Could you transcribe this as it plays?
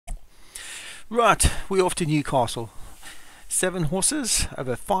Right, we're off to Newcastle. 7 horses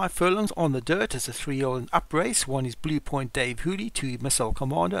over 5 furlongs on the dirt. It's a 3-year-old up race. 1 is Blue Point Dave Hooley, 2 Missile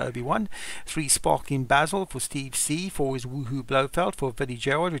Commander Obi-Wan, 3 Sparking Basil for Steve C, 4 is Woohoo Blofeld for Vinnie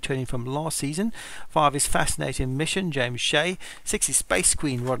Gerard returning from last season, 5 is Fascinating Mission James Shea, 6 is Space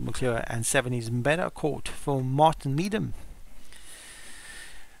Queen Rod McClure, and 7 is Better Court for Martin Needham.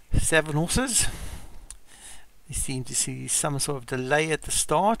 7 horses. We seem to see some sort of delay at the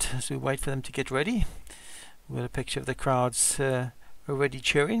start as we wait for them to get ready. We've got a picture of the crowds already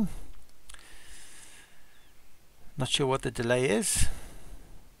cheering. Not sure what the delay is.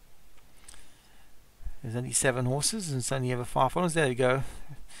 There's only 7 horses and it's only over 5 furlongs. There we go.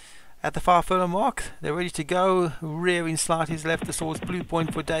 At the 5 furlong mark, they're ready to go. Rearing slightly to left, the source Blue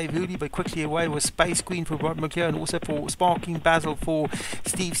Point for Dave Hooley, but quickly away was Space Queen for Rod McClure and also for Sparking Basil for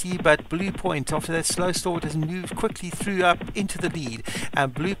Steve C. But Blue Point, after that slow start, has moved quickly through up into the lead.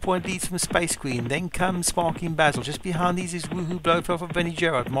 And Blue Point leads from Space Queen. Then comes Sparking Basil. Just behind these is Woohoo Blofeld for Vinnie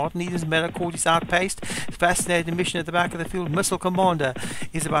Gerard. Martin Eden's Meadow Court is outpaced. Fascinating Mission at the back of the field. Missile Commander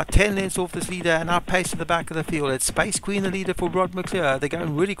is about 10 lengths off this leader and outpaced at the back of the field. It's Space Queen, the leader for Rod McClure. They're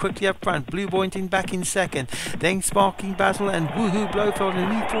going really quickly up front. Blue Point in back in second, then Sparking Basil and Woohoo Blofeld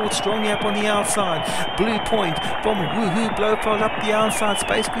and move forward strongly up on the outside. Blue Point from Woohoo Blofeld up the outside.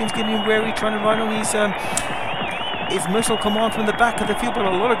 Space Queen's getting wary, trying to run on his Missile Command from the back of the field, but a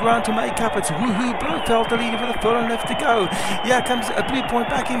lot of ground to make up. It's Woohoo Blofeld, the leader, with a furlong left to go. Here comes a Blue Point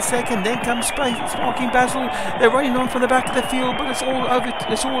back in second, then comes Sparking Basil. They're running on from the back of the field, but it's all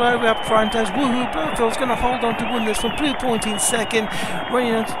over up front as Woohoo Blofeld's going to hold on to win this from Blue Point in second.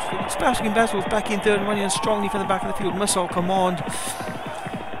 Running on, Sparking Basil's back in third and running on strongly from the back of the field. Missile Command.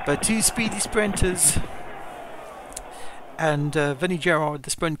 But 2 speedy sprinters. And Vinnie Gerard, the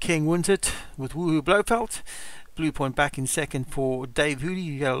sprint king, wins it with Woohoo Blofeld. Blue Point back in second for Dave Hooley.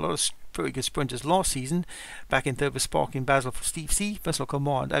 You got a lot of very good sprinters last season. Back in third was Sparking Basil for Steve C. Missile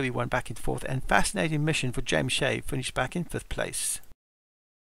Command, Obi-Wan back in fourth, and Fascinating Mission for James Shea finished back in 5th place.